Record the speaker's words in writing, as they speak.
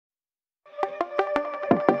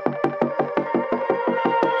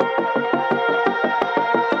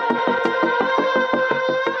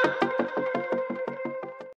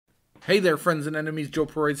Hey there, friends and enemies,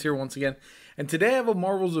 JoPaWrites here once again, and today I have a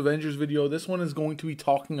Marvel's Avengers video. This one is going to be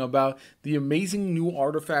talking about the amazing new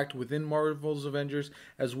artifact within Marvel's Avengers,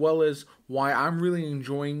 as well as why I'm really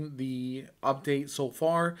enjoying the update so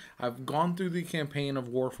far. I've gone through the campaign of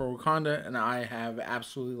War for Wakanda, and I have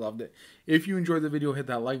absolutely loved it. If you enjoyed the video, hit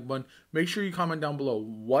that like button. Make sure you comment down below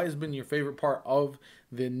what has been your favorite part of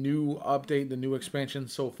the new update, the new expansion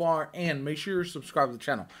so far, and make sure you're subscribed to the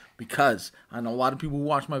channel, because I know a lot of people who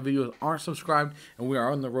watch my videos aren't subscribed, and we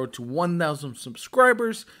are on the road to 1,000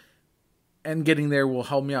 subscribers, and getting there will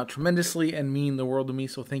help me out tremendously and mean the world to me.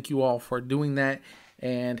 So thank you all for doing that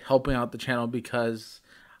and helping out the channel, because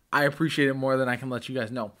I appreciate it more than I can let you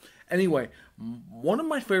guys know. Anyway, one of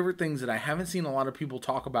my favorite things that I haven't seen a lot of people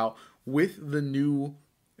talk about with the new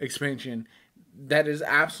expansion that has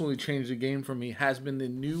absolutely changed the game for me has been the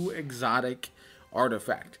new exotic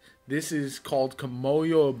artifact. This is called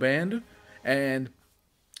Kimoyo Band, and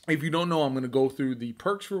if you don't know, I'm going to go through the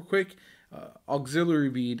perks real quick. Auxiliary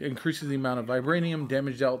bead increases the amount of vibranium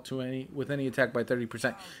damage dealt to with any attack by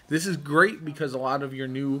 30%. This is great because a lot of your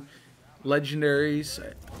new legendaries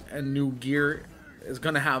and new gear is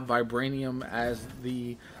going to have vibranium as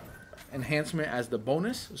the enhancement, as the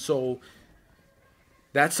bonus. So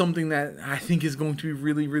that's something that I think is going to be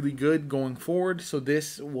really, really good going forward. So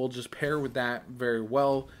this will just pair with that very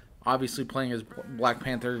well. Obviously, playing as Black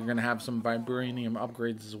Panther, you're going to have some vibranium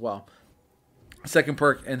upgrades as well. Second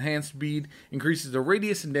perk, Enhanced Bead, increases the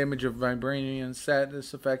radius and damage of vibranium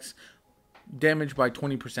status effects damage by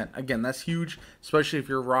 20%. Again, that's huge, especially if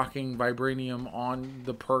you're rocking vibranium on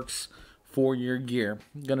the perks for your gear.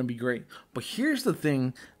 Gonna be great. But here's the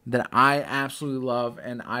thing that I absolutely love,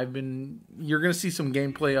 and you're gonna see some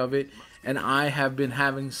gameplay of it, and I have been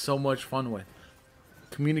having so much fun with.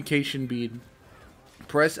 Communication bead.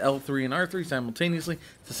 Press L3 and R3 simultaneously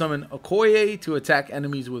to summon Okoye to attack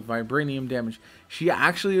enemies with vibranium damage. She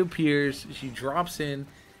actually appears, she drops in,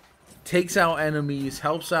 takes out enemies,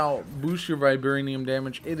 helps out boost your vibranium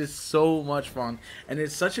damage. It is so much fun, and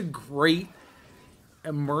it's such a great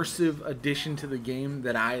immersive addition to the game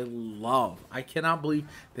that I love. I cannot believe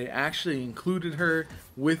they actually included her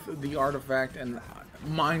with the artifact, and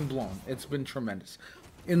mind blown. It's been tremendous.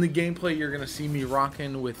 In the gameplay, you're going to see me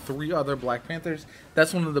rocking with 3 other Black Panthers.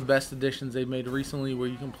 That's one of the best additions they've made recently, where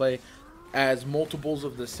you can play as multiples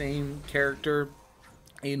of the same character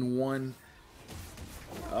in one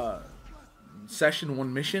session,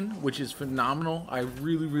 one mission, which is phenomenal. I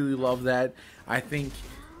really, really love that. I think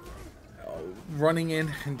running in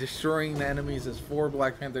and destroying the enemies as 4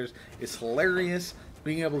 Black Panthers is hilarious.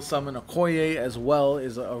 Being able to summon Okoye as well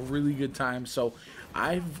is a really good time. So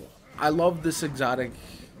I love this exotic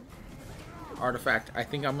artifact. I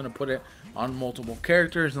think I'm going to put it on multiple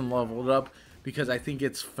characters and level it up, because I think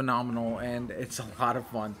it's phenomenal and it's a lot of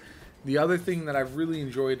fun. The other thing that I've really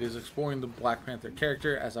enjoyed is exploring the Black Panther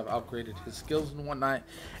character as I've upgraded his skills and whatnot.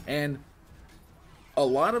 And a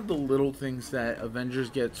lot of the little things that Avengers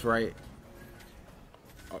gets right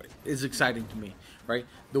is exciting to me, right?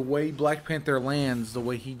 The way Black Panther lands, the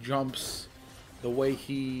way he jumps, the way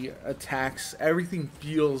he attacks, everything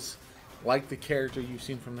feels like the character you've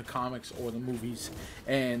seen from the comics or the movies,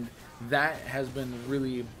 and that has been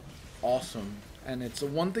really awesome. And it's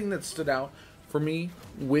one thing that stood out for me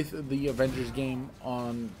with the Avengers game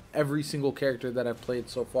on every single character that I've played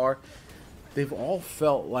so far. They've all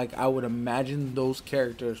felt like I would imagine those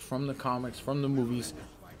characters from the comics, from the movies,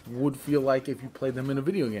 would feel like if you played them in a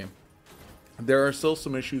video game. There are still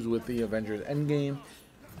some issues with the Avengers Endgame,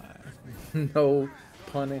 no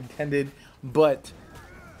pun intended, but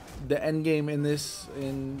the Endgame in this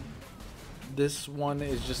one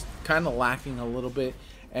is just kind of lacking a little bit,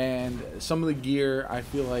 and some of the gear I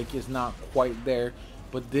feel like is not quite there.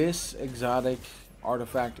 But this exotic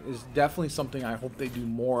artifact is definitely something I hope they do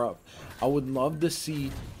more of. I would love to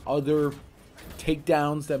see other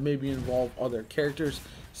takedowns that maybe involve other characters.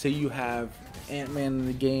 Say you have Ant-Man in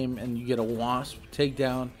the game and you get a Wasp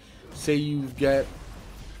takedown. Say you get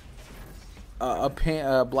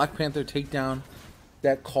a Black Panther takedown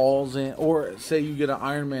that calls in, or say you get an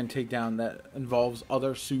Iron Man takedown that involves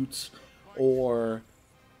other suits, or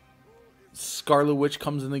Scarlet Witch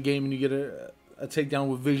comes in the game and you get a takedown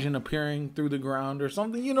with Vision appearing through the ground or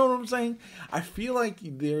something. You know what I'm saying? I feel like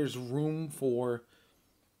there's room for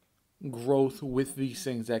growth with these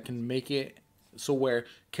things that can make it so where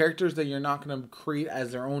characters that you're not going to create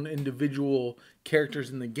as their own individual characters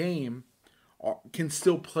in the game can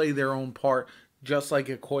still play their own part, just like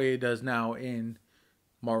Okoye does now in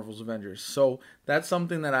Marvel's Avengers. So that's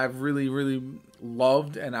something that I've really, really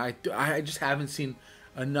loved, and I just haven't seen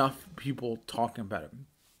enough people talking about it.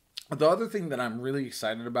 The other thing that I'm really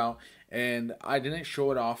excited about, and I didn't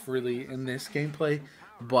show it off really in this gameplay,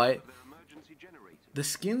 but the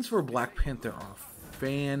skins for Black Panther are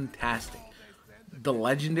fantastic. The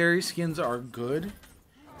legendary skins are good,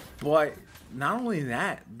 but not only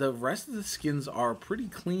that, the rest of the skins are pretty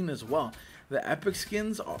clean as well. The epic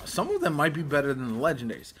skins, some of them might be better than the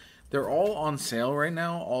legendaries. They're all on sale right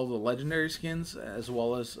now, all the legendary skins, as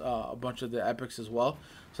well as a bunch of the epics as well.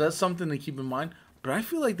 So that's something to keep in mind. But I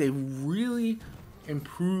feel like they really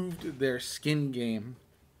improved their skin game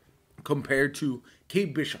compared to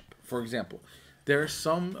Kate Bishop, for example. There are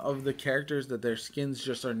some of the characters that their skins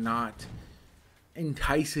just are not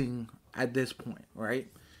enticing at this point, right?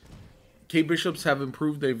 Kate Bishops have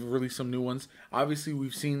improved. They've released some new ones. Obviously,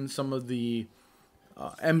 we've seen some of the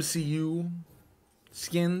MCU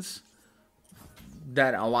skins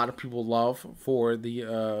that a lot of people love for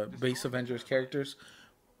the base Avengers characters.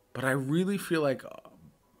 But I really feel like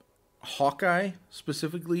Hawkeye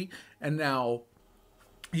specifically, and now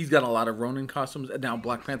he's got a lot of Ronin costumes, and now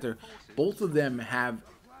Black Panther, both of them have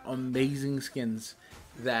amazing skins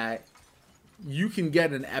that you can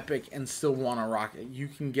get an epic and still want to rock it. You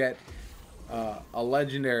can get a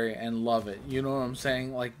legendary and love it. You know what I'm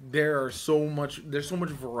saying? Like there's so much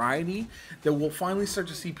variety that we'll finally start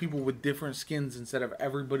to see people with different skins instead of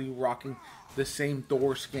everybody rocking the same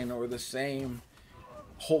Thor skin or the same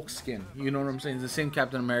Hulk skin. You know what I'm saying? The same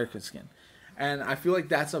Captain America skin. And I feel like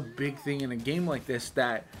that's a big thing in a game like this,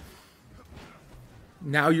 that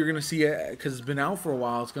now you're going to see it because it's been out for a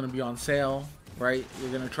while. It's going to be on sale, right?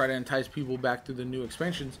 You're going to try to entice people back to the new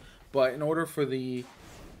expansions. But in order for the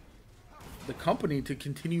company to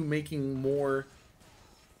continue making more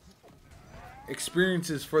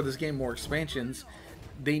experiences for this game, more expansions,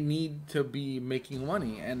 they need to be making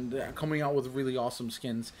money, and coming out with really awesome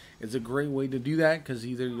skins is a great way to do that, because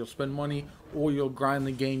either you'll spend money or you'll grind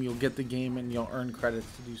the game, you'll get the game, and you'll earn credits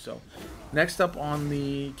to do so. Next up on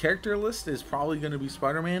the character list is probably going to be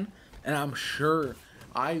Spider-Man, and I'm sure,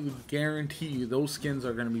 I would guarantee you, those skins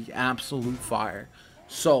are going to be absolute fire.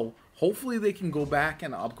 So hopefully they can go back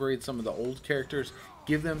and upgrade some of the old characters,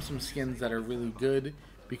 give them some skins that are really good,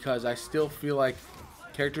 because I still feel like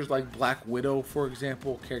characters like Black Widow, for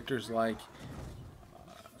example, characters like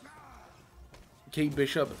Kate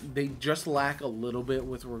Bishop, they just lack a little bit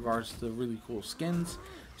with regards to really cool skins.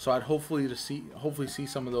 So I'd hopefully see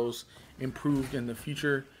some of those improved in the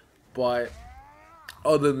future. But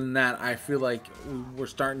other than that, I feel like we're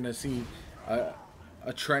starting to see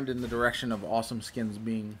a trend in the direction of awesome skins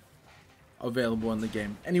being available in the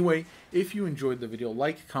game. Anyway, if you enjoyed the video,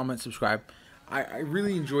 like, comment, subscribe. I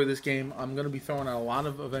really enjoy this game. I'm going to be throwing out a lot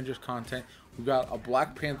of Avengers content. We've got a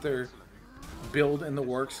Black Panther build in the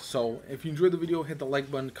works. So if you enjoyed the video, hit the like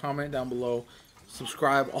button, comment down below,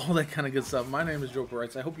 subscribe, all that kind of good stuff. My name is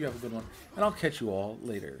JoPaWrites. I hope you have a good one, and I'll catch you all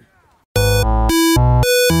later.